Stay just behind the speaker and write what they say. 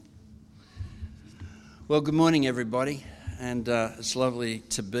Well, good morning, everybody, and it's lovely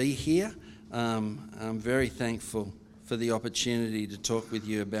to be here. I'm very thankful for the opportunity to talk with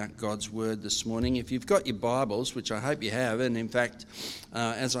you about God's Word this morning. If you've got your Bibles, which I hope you have, and in fact,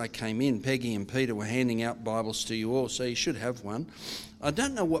 as I came in, Peggy and Peter were handing out Bibles to you all, so you should have one. I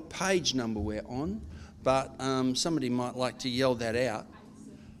don't know what page number we're on, but somebody might like to yell that out.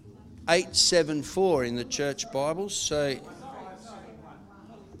 874 in the church Bibles, so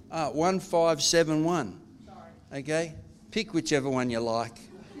 1571. Okay, pick whichever one you like.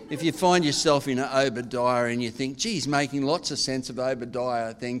 If you find yourself in an Obadiah and you think, geez, making lots of sense of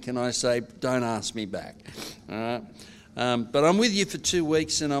Obadiah, then can I say, don't ask me back. All right. But I'm with you for 2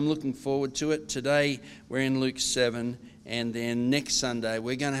 weeks and I'm looking forward to it. Today we're in Luke 7, and then next Sunday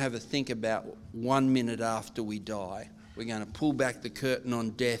we're going to have a think about 1 minute after we die. We're going to pull back the curtain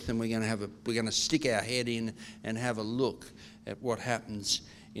on death, and we're going to stick our head in and have a look at what happens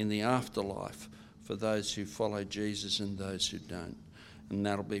in the afterlife for those who follow Jesus and those who don't. And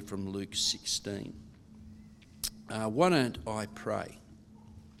that'll be from Luke 16. Why don't I pray?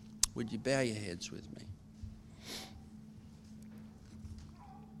 Would you bow your heads with me?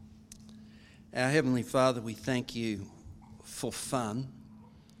 Our Heavenly Father, we thank you for fun,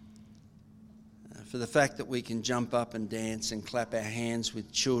 for the fact that we can jump up and dance and clap our hands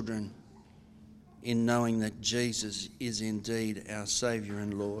with children in knowing that Jesus is indeed our Saviour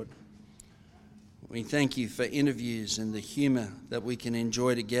and Lord. We thank you for interviews and the humour that we can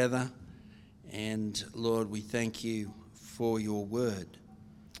enjoy together. And Lord, we thank you for your word.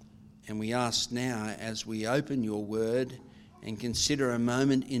 And we ask now, as we open your word and consider a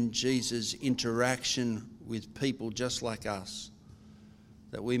moment in Jesus' interaction with people just like us,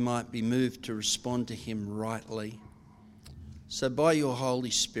 that we might be moved to respond to him rightly. So by your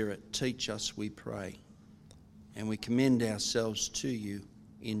Holy Spirit, teach us, we pray. And we commend ourselves to you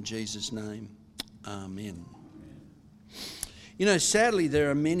in Jesus' name. Amen. You know, sadly, there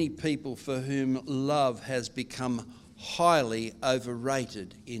are many people for whom love has become highly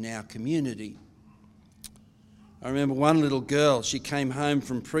overrated in our community. I remember one little girl, she came home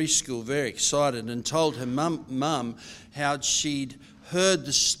from preschool very excited and told her mum how she'd heard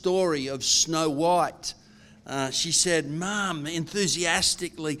the story of Snow White. She said, "Mum,"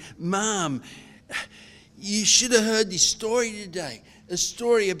 enthusiastically, "Mum, you should have heard this story today. A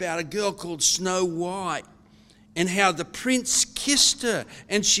story about a girl called Snow White and how the prince kissed her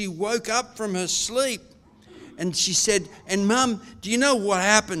and she woke up from her sleep." And she said, "And Mum, do you know what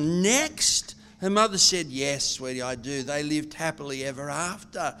happened next?" Her mother said, "Yes, sweetie, I do. They lived happily ever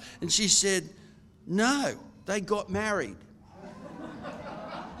after." And she said, "No, they got married."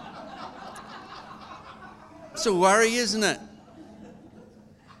 It's a worry, isn't it?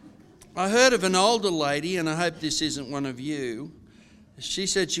 I heard of an older lady, and I hope this isn't one of you. She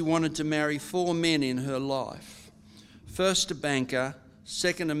said she wanted to marry 4 men in her life. First a banker,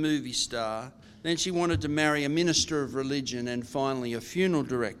 second a movie star, then she wanted to marry a minister of religion, and finally a funeral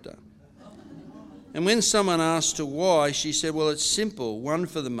director. And when someone asked her why, she said, well, it's simple. 1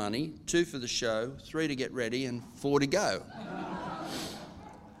 for the money, 2 for the show, 3 to get ready, and 4 to go.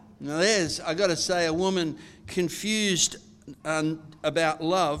 Now there's, I got to say, a woman confused about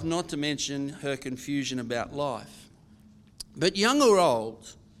love, not to mention her confusion about life. But young or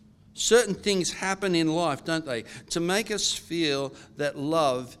old, certain things happen in life, don't they, to make us feel that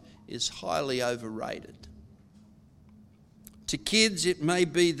love is highly overrated. To kids, it may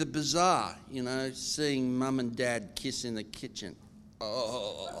be the bizarre, seeing mum and dad kiss in the kitchen.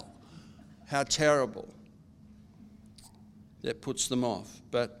 Oh, how terrible. That puts them off.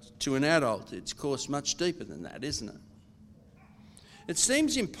 But to an adult, it's of course much deeper than that, isn't it? It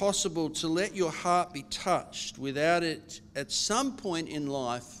seems impossible to let your heart be touched without it at some point in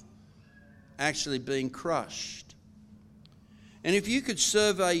life actually being crushed. And if you could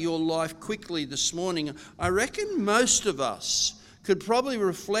survey your life quickly this morning, I reckon most of us could probably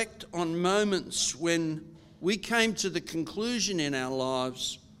reflect on moments when we came to the conclusion in our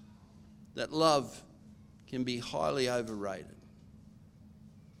lives that love can be highly overrated.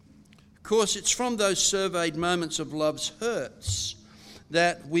 Of course, it's from those surveyed moments of love's hurts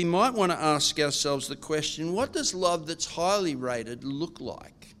that we might want to ask ourselves the question, what does love that's highly rated look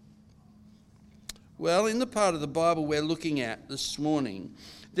like? Well, in the part of the Bible we're looking at this morning,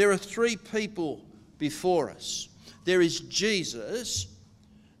 there are 3 people before us. There is Jesus,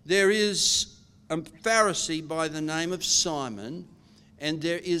 there is a Pharisee by the name of Simon, and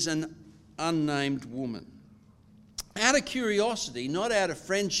there is an unnamed woman. Out of curiosity, not out of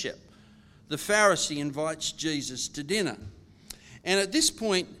friendship, the Pharisee invites Jesus to dinner. And at this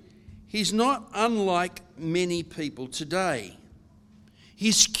point, he's not unlike many people today.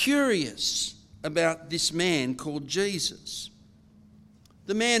 He's curious about this man called Jesus.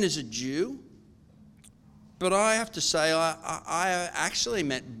 The man is a Jew, but I have to say I actually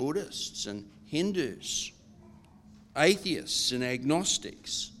met Buddhists and Hindus, atheists and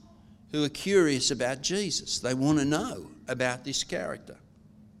agnostics who are curious about Jesus. They want to know about this character.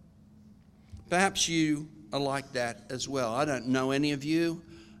 Perhaps you are like that as well. I don't know any of you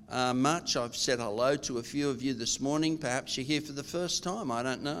much. I've said hello to a few of you this morning. Perhaps you're here for the first time. I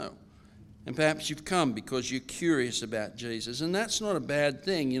don't know. And perhaps you've come because you're curious about Jesus. And that's not a bad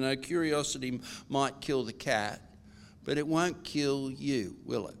thing. You know, curiosity might kill the cat, but it won't kill you,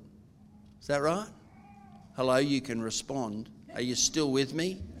 will it? Is that right? Hello, you can respond. Are you still with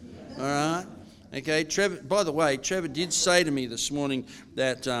me? All right. Okay, Trevor, by the way, Trevor did say to me this morning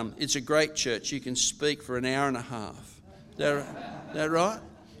that it's a great church. You can speak for an hour and a half. Is that right?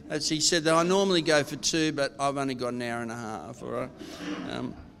 He said that I normally go for 2, but I've only got an hour and a half, all right?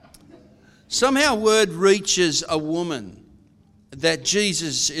 Somehow word reaches a woman that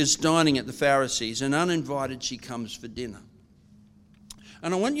Jesus is dining at the Pharisees, and uninvited she comes for dinner.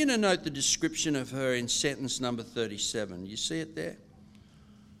 And I want you to note the description of her in sentence number 37. You see it there?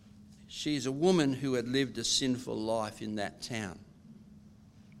 She is a woman who had lived a sinful life in that town.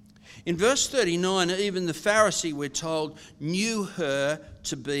 In verse 39, even the Pharisee, we're told, knew her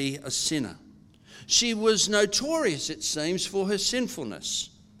to be a sinner. She was notorious, it seems, for her sinfulness.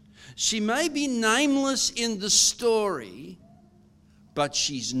 She may be nameless in the story, but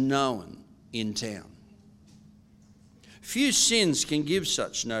she's known in town. Few sins can give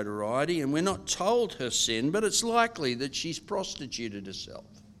such notoriety, and we're not told her sin, but it's likely that she's prostituted herself.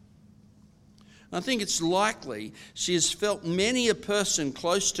 I think it's likely she has felt many a person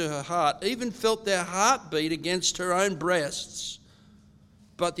close to her heart, even felt their heartbeat against her own breasts.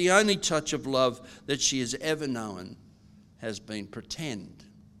 But the only touch of love that she has ever known has been pretend.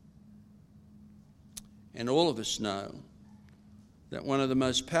 And all of us know that one of the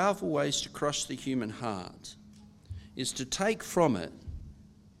most powerful ways to crush the human heart is to take from it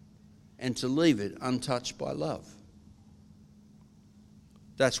and to leave it untouched by love.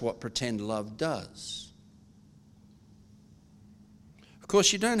 That's what pretend love does. Of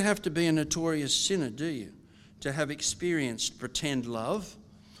course, you don't have to be a notorious sinner, do you, to have experienced pretend love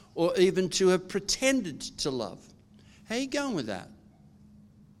or even to have pretended to love. How are you going with that?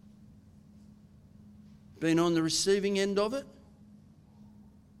 Been on the receiving end of it?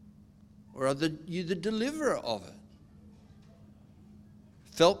 Or are you the deliverer of it?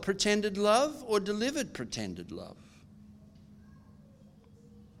 Felt pretended love or delivered pretended love?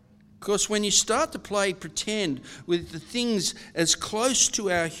 Of course, when you start to play pretend with the things as close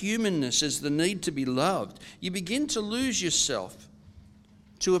to our humanness as the need to be loved, you begin to lose yourself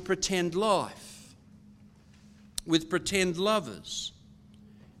to a pretend life with pretend lovers.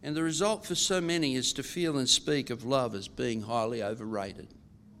 And the result for so many is to feel and speak of love as being highly overrated.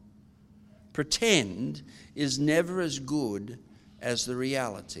 Pretend is never as good as the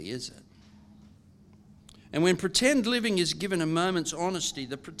reality, is it? And when pretend living is given a moment's honesty,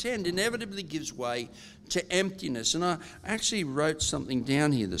 the pretend inevitably gives way to emptiness. And I actually wrote something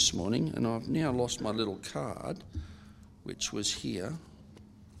down here this morning, and I've now lost my little card, which was here.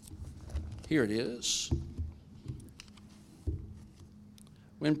 Here it is.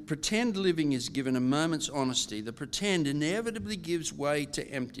 When pretend living is given a moment's honesty, the pretend inevitably gives way to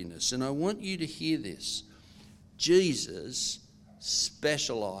emptiness. And I want you to hear this. Jesus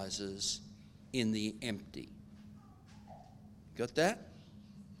specialises in the empty. Got that?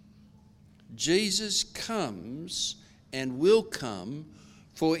 Jesus comes and will come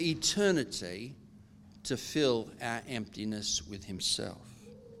for eternity to fill our emptiness with himself.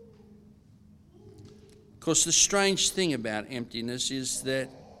 Of course, the strange thing about emptiness is that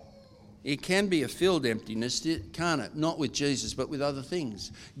it can be a filled emptiness, can't it? Not with Jesus, but with other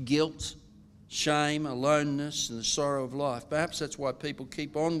things. Guilt, shame, aloneness, and the sorrow of life. Perhaps that's why people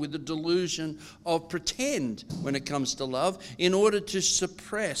keep on with the delusion of pretend when it comes to love in order to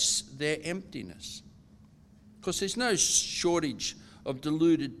suppress their emptiness. Of course, there's no shortage of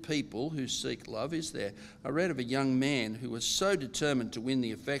deluded people who seek love, is there? I read of a young man who was so determined to win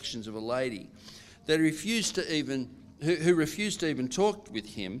the affections of a lady that he refused to even talk with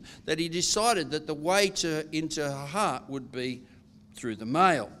him, that he decided that the way into her heart would be through the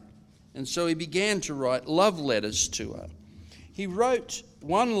mail. And so he began to write love letters to her. He wrote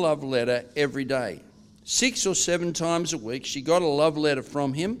one love letter every day. 6 or 7 times a week she got a love letter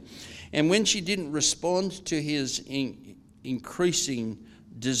from him, and when she didn't respond to his increasing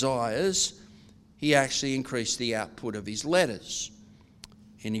desires, he actually increased the output of his letters.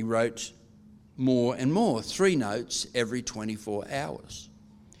 And he wrote more and more, 3 notes every 24 hours.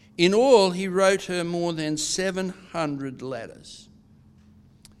 In all, he wrote her more than 700 letters.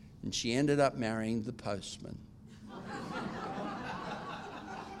 And she ended up marrying the postman.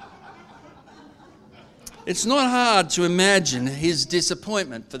 It's not hard to imagine his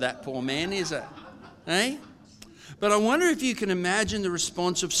disappointment for that poor man, is it? Eh? But I wonder if you can imagine the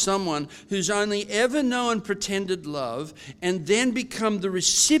response of someone who's only ever known pretended love and then become the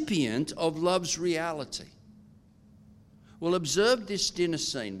recipient of love's reality. Well, observe this dinner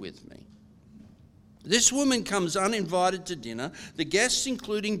scene with me. This woman comes uninvited to dinner. The guests,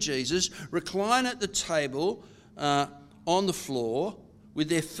 including Jesus, recline at the table on the floor with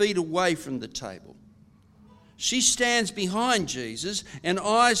their feet away from the table. She stands behind Jesus, and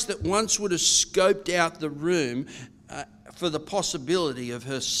eyes that once would have scoped out the room for the possibility of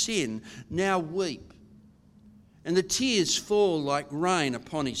her sin now weep. And the tears fall like rain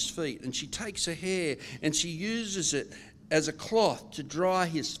upon his feet. And she takes her hair and she uses it as a cloth to dry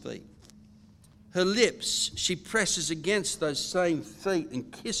his feet. Her lips she presses against those same feet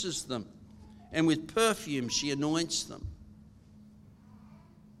and kisses them. And with perfume she anoints them.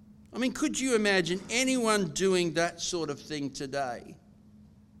 I mean, could you imagine anyone doing that sort of thing today?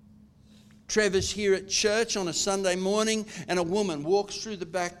 Trevor's here at church on a Sunday morning and a woman walks through the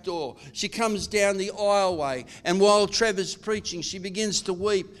back door. She comes down the aisleway, and while Trevor's preaching, she begins to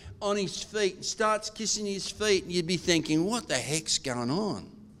weep on his feet and starts kissing his feet, and you'd be thinking, what the heck's going on?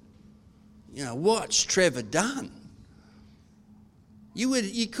 You know, what's Trevor done?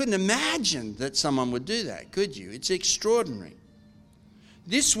 You couldn't imagine that someone would do that, could you? It's extraordinary.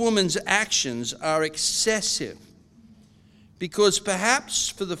 This woman's actions are excessive because perhaps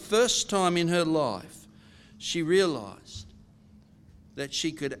for the first time in her life, she realised that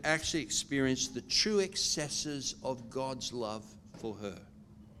she could actually experience the true excesses of God's love for her.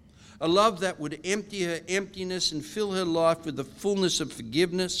 A love that would empty her emptiness and fill her life with the fullness of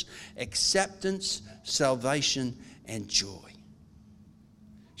forgiveness, acceptance, salvation, and joy.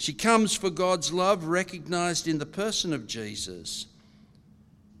 She comes for God's love recognised in the person of Jesus.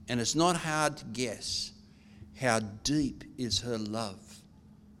 And it's not hard to guess how deep is her love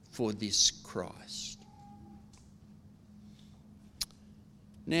for this Christ.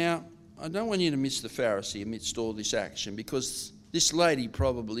 Now, I don't want you to miss the Pharisee amidst all this action, because this lady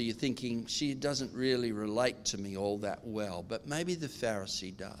probably, you're thinking, she doesn't really relate to me all that well, but maybe the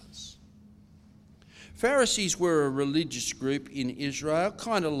Pharisee does. Pharisees were a religious group in Israel,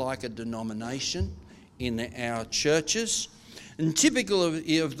 kind of like a denomination in our churches. And typical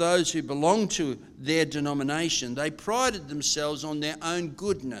of those who belonged to their denomination, they prided themselves on their own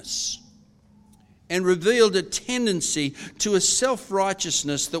goodness and revealed a tendency to a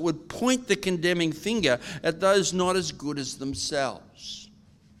self-righteousness that would point the condemning finger at those not as good as themselves.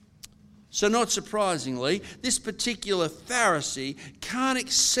 So not surprisingly, this particular Pharisee can't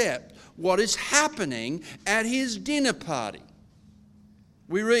accept what is happening at his dinner party.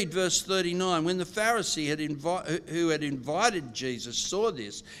 We read verse 39, when the Pharisee who had invited Jesus saw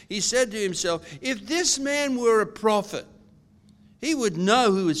this, he said to himself, if this man were a prophet, he would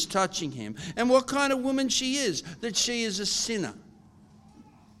know who is touching him and what kind of woman she is, that she is a sinner.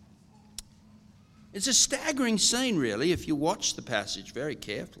 It's a staggering scene, really, if you watch the passage very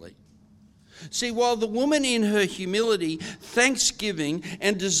carefully. See, while the woman in her humility, thanksgiving,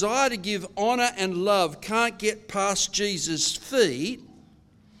 and desire to give honour and love can't get past Jesus' feet,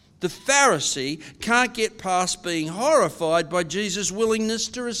 the Pharisee can't get past being horrified by Jesus' willingness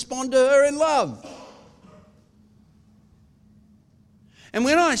to respond to her in love. And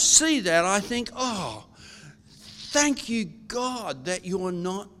when I see that, I think, oh, thank you, God, that you're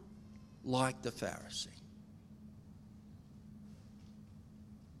not like the Pharisee.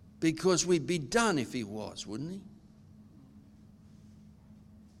 Because we'd be done if he was, wouldn't he?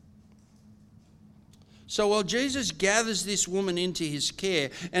 So while Jesus gathers this woman into his care,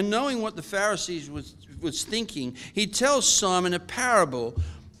 and knowing what the Pharisees was thinking, he tells Simon a parable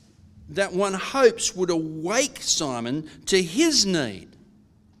that one hopes would awake Simon to his need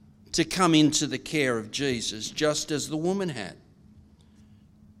to come into the care of Jesus, just as the woman had.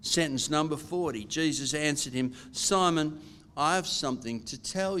 Sentence number 40, Jesus answered him, Simon, I have something to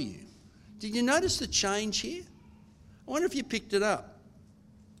tell you. Did you notice the change here? I wonder if you picked it up.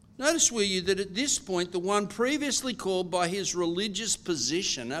 Notice, will you, that at this point, the one previously called by his religious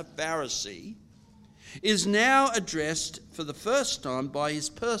position a Pharisee is now addressed for the first time by his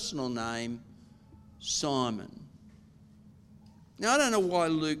personal name, Simon. Now, I don't know why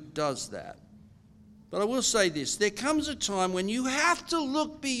Luke does that, but I will say this. There comes a time when you have to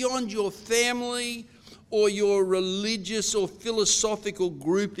look beyond your family or your religious or philosophical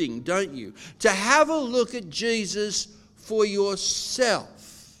grouping, don't you? To have a look at Jesus for yourself.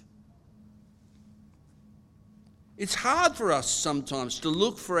 It's hard for us sometimes to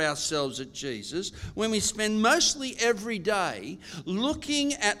look for ourselves at Jesus when we spend mostly every day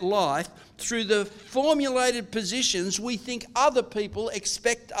looking at life through the formulated positions we think other people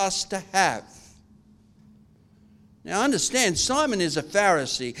expect us to have. Now understand, Simon is a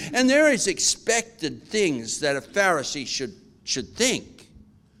Pharisee, and there is expected things that a Pharisee should think.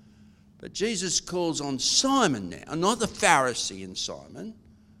 But Jesus calls on Simon now, not the Pharisee in Simon,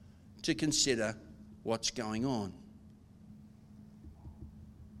 to consider what's going on.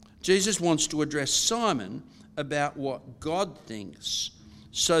 Jesus wants to address Simon about what God thinks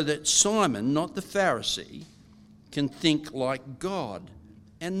so that Simon, not the Pharisee, can think like God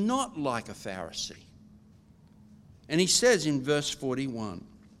and not like a Pharisee. And he says in verse 41,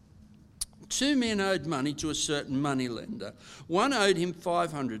 2 men owed money to a certain moneylender. One owed him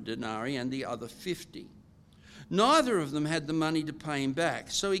 500 denarii and the other 50. Neither of them had the money to pay him back,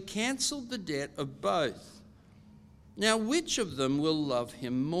 so he cancelled the debt of both. Now, which of them will love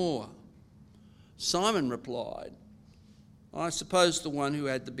him more? Simon replied, I suppose the one who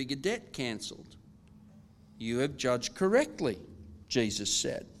had the bigger debt cancelled. You have judged correctly, Jesus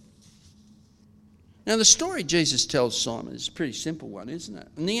said. Now, the story Jesus tells Simon is a pretty simple one, isn't it?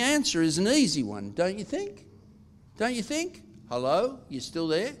 And the answer is an easy one, don't you think? Don't you think? Hello? You still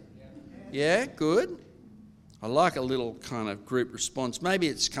there? Yeah, good. I like a little kind of group response. Maybe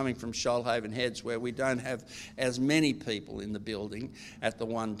it's coming from Shoalhaven Heads, where we don't have as many people in the building at the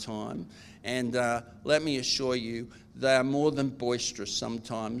one time. And let me assure you, they are more than boisterous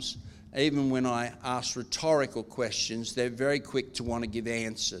sometimes. Even when I ask rhetorical questions, they're very quick to want to give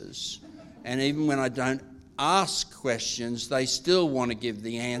answers. And even when I don't ask questions, they still want to give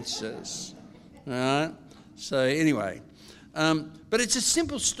the answers. All right? So anyway... but it's a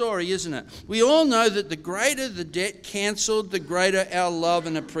simple story, isn't it? We all know that the greater the debt cancelled, the greater our love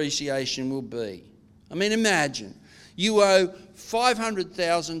and appreciation will be. I mean, imagine you owe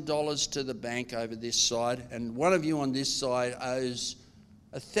 $500,000 to the bank over this side, and one of you on this side owes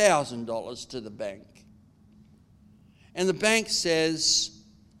 $1,000 to the bank. And the bank says,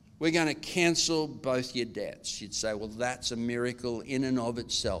 we're going to cancel both your debts. You'd say, well, that's a miracle in and of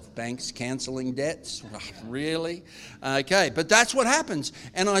itself. Banks cancelling debts? Really? Okay, but that's what happens.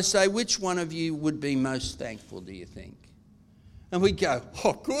 And I say, which one of you would be most thankful, do you think? And we go, oh,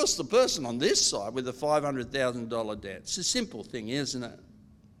 of course, the person on this side with the $500,000 debt. It's a simple thing, isn't it?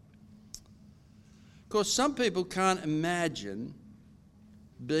 Of course, some people can't imagine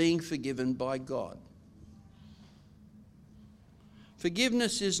being forgiven by God.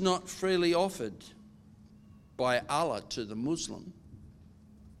 Forgiveness is not freely offered by Allah to the Muslim.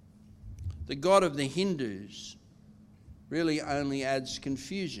 The God of the Hindus really only adds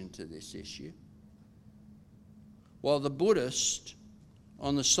confusion to this issue, while the Buddhist,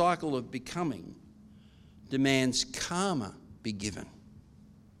 on the cycle of becoming, demands karma be given,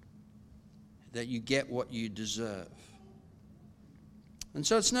 that you get what you deserve. And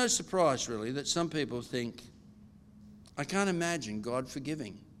so it's no surprise, really, that some people think, I can't imagine God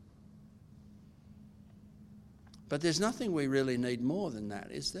forgiving. But there's nothing we really need more than that,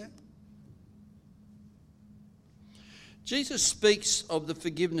 is there? Jesus speaks of the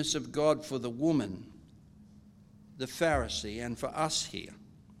forgiveness of God for the woman, the Pharisee, and for us here.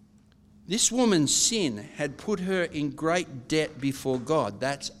 This woman's sin had put her in great debt before God.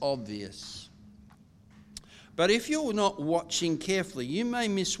 That's obvious. But if you're not watching carefully, you may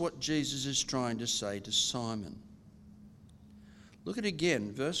miss what Jesus is trying to say to Simon. Look at it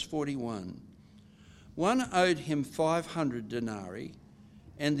again, verse 41. One owed him 500 denarii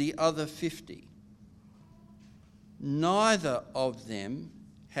and the other 50. Neither of them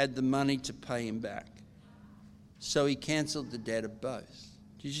had the money to pay him back, so he cancelled the debt of both.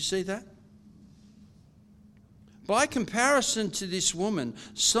 Did you see that? By comparison to this woman,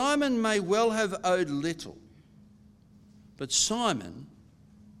 Simon may well have owed little, but Simon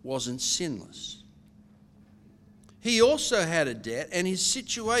wasn't sinless. He also had a debt, and his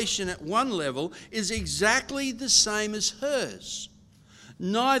situation at one level is exactly the same as hers.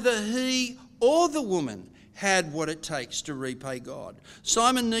 Neither he or the woman had what it takes to repay God.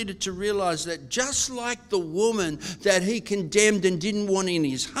 Simon needed to realise that just like the woman that he condemned and didn't want in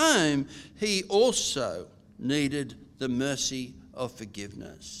his home, he also needed the mercy of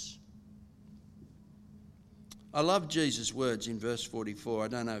forgiveness. I love Jesus' words in verse 44. I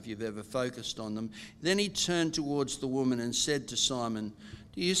don't know if you've ever focused on them. Then he turned towards the woman and said to Simon,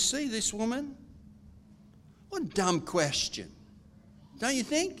 do you see this woman? What a dumb question. Don't you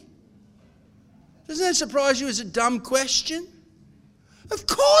think? Doesn't that surprise you as a dumb question? Of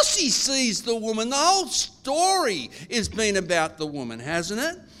course he sees the woman. The whole story has been about the woman, hasn't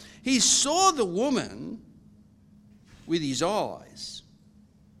it? He saw the woman with his eyes,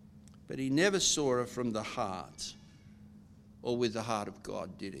 but he never saw her from the heart or with the heart of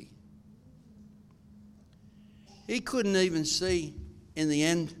God, did he? He couldn't even see, in the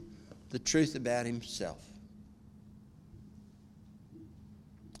end, the truth about himself.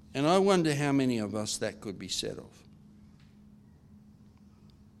 And I wonder how many of us that could be said of.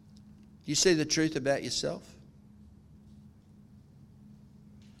 Do you see the truth about yourself?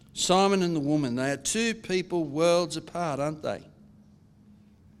 Simon and the woman, they are two people worlds apart, aren't they?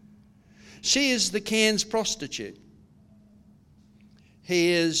 She is the Cairns prostitute.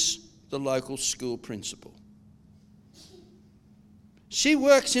 He is the local school principal. She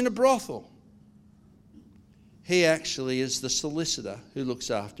works in a brothel. He actually is the solicitor who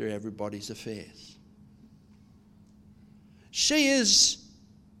looks after everybody's affairs. She is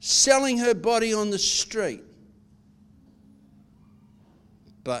selling her body on the street,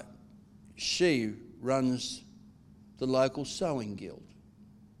 but she runs the local sewing guild.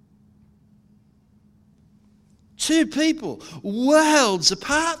 Two people, worlds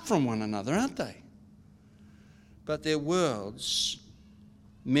apart from one another, aren't they? But their worlds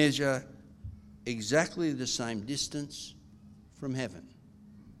measure exactly the same distance from heaven.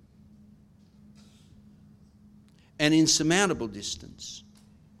 An insurmountable distance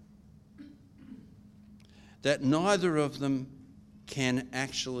that neither of them can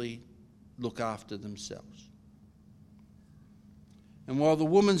actually look after themselves. And while the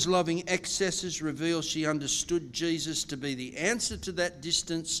woman's loving excesses reveal she understood Jesus to be the answer to that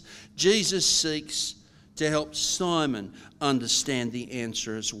distance, Jesus seeks to help Simon understand the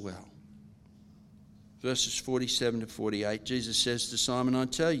answer as well. Verses 47 to 48, Jesus says to Simon, I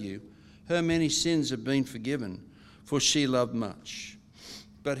tell you, her many sins have been forgiven, for she loved much.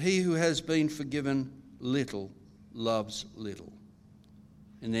 But he who has been forgiven little loves little.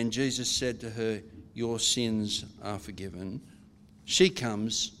 And then Jesus said to her, your sins are forgiven. She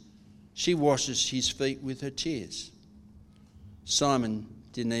comes, she washes his feet with her tears. Simon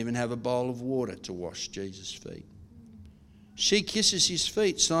didn't even have a bowl of water to wash Jesus' feet. She kisses his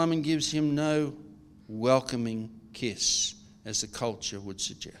feet. Simon gives him no welcoming kiss, as the culture would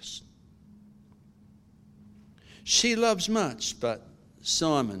suggest. She loves much, but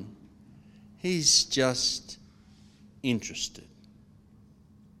Simon, he's just interested.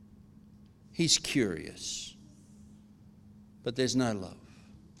 He's curious, but there's no love.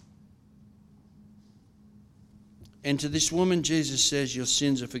 And to this woman, Jesus says, your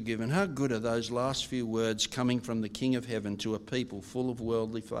sins are forgiven. How good are those last few words coming from the King of Heaven to a people full of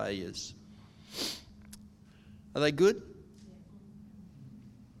worldly failures? Are they good?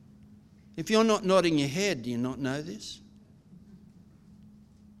 If you're not nodding your head, do you not know this?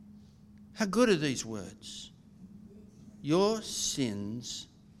 How good are these words? Your sins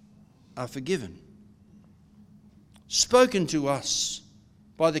are forgiven. Spoken to us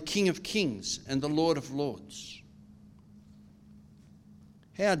by the King of Kings and the Lord of Lords.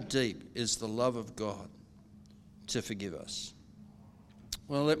 How deep is the love of God to forgive us?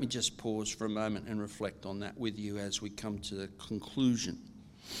 Well, let me just pause for a moment and reflect on that with you as we come to the conclusion.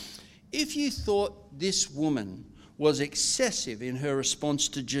 If you thought this woman was excessive in her response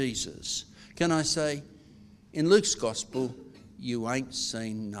to Jesus, can I say, in Luke's Gospel, you ain't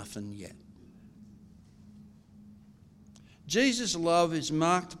seen nothing yet. Jesus' love is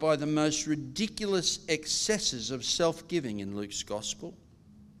marked by the most ridiculous excesses of self-giving in Luke's Gospel.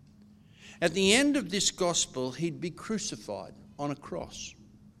 At the end of this Gospel, he'd be crucified on a cross.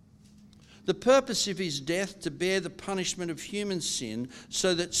 The purpose of his death to bear the punishment of human sin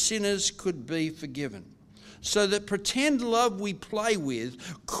so that sinners could be forgiven. So that pretend love we play with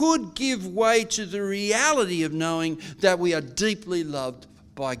could give way to the reality of knowing that we are deeply loved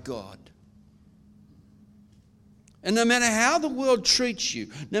by God. And no matter how the world treats you,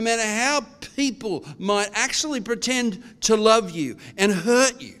 no matter how people might actually pretend to love you and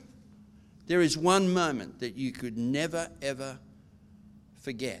hurt you, there is one moment that you could never, ever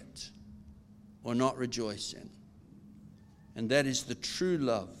forget or not rejoice in. And that is the true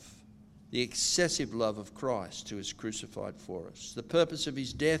love, the excessive love of Christ who is crucified for us. The purpose of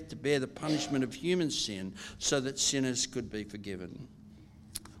his death to bear the punishment of human sin so that sinners could be forgiven.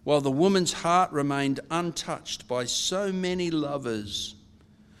 While the woman's heart remained untouched by so many lovers,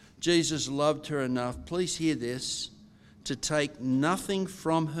 Jesus loved her enough, please hear this, to take nothing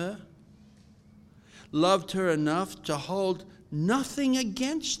from her, loved her enough to hold nothing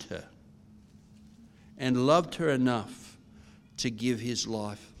against her, and loved her enough to give his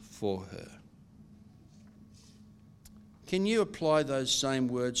life for her. Can you apply those same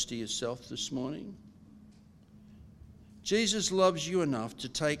words to yourself this morning? Jesus loves you enough to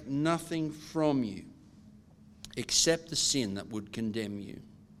take nothing from you, except the sin that would condemn you.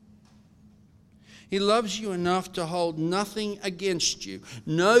 He loves you enough to hold nothing against you,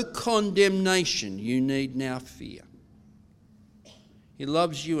 no condemnation you need now fear. He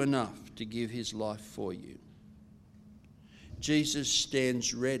loves you enough to give his life for you. Jesus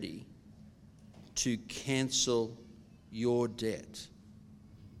stands ready to cancel your debt.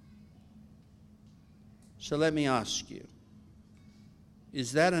 So let me ask you,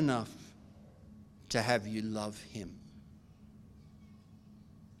 is that enough to have you love him?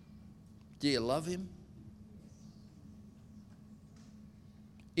 Do you love him?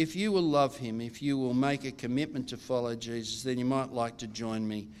 If you will love him, if you will make a commitment to follow Jesus, then you might like to join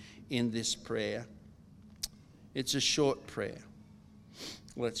me in this prayer. It's a short prayer.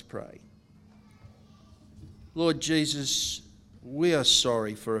 Let's pray. Lord Jesus, we are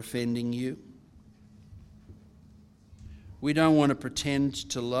sorry for offending you. We don't want to pretend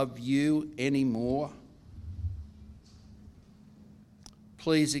to love you anymore.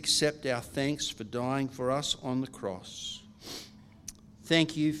 Please accept our thanks for dying for us on the cross.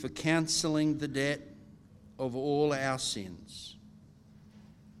 Thank you for cancelling the debt of all our sins.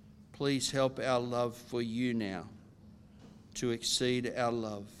 Please help our love for you now to exceed our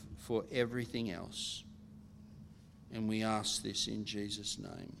love for everything else. And we ask this in Jesus'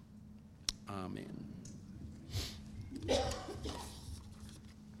 name. Amen.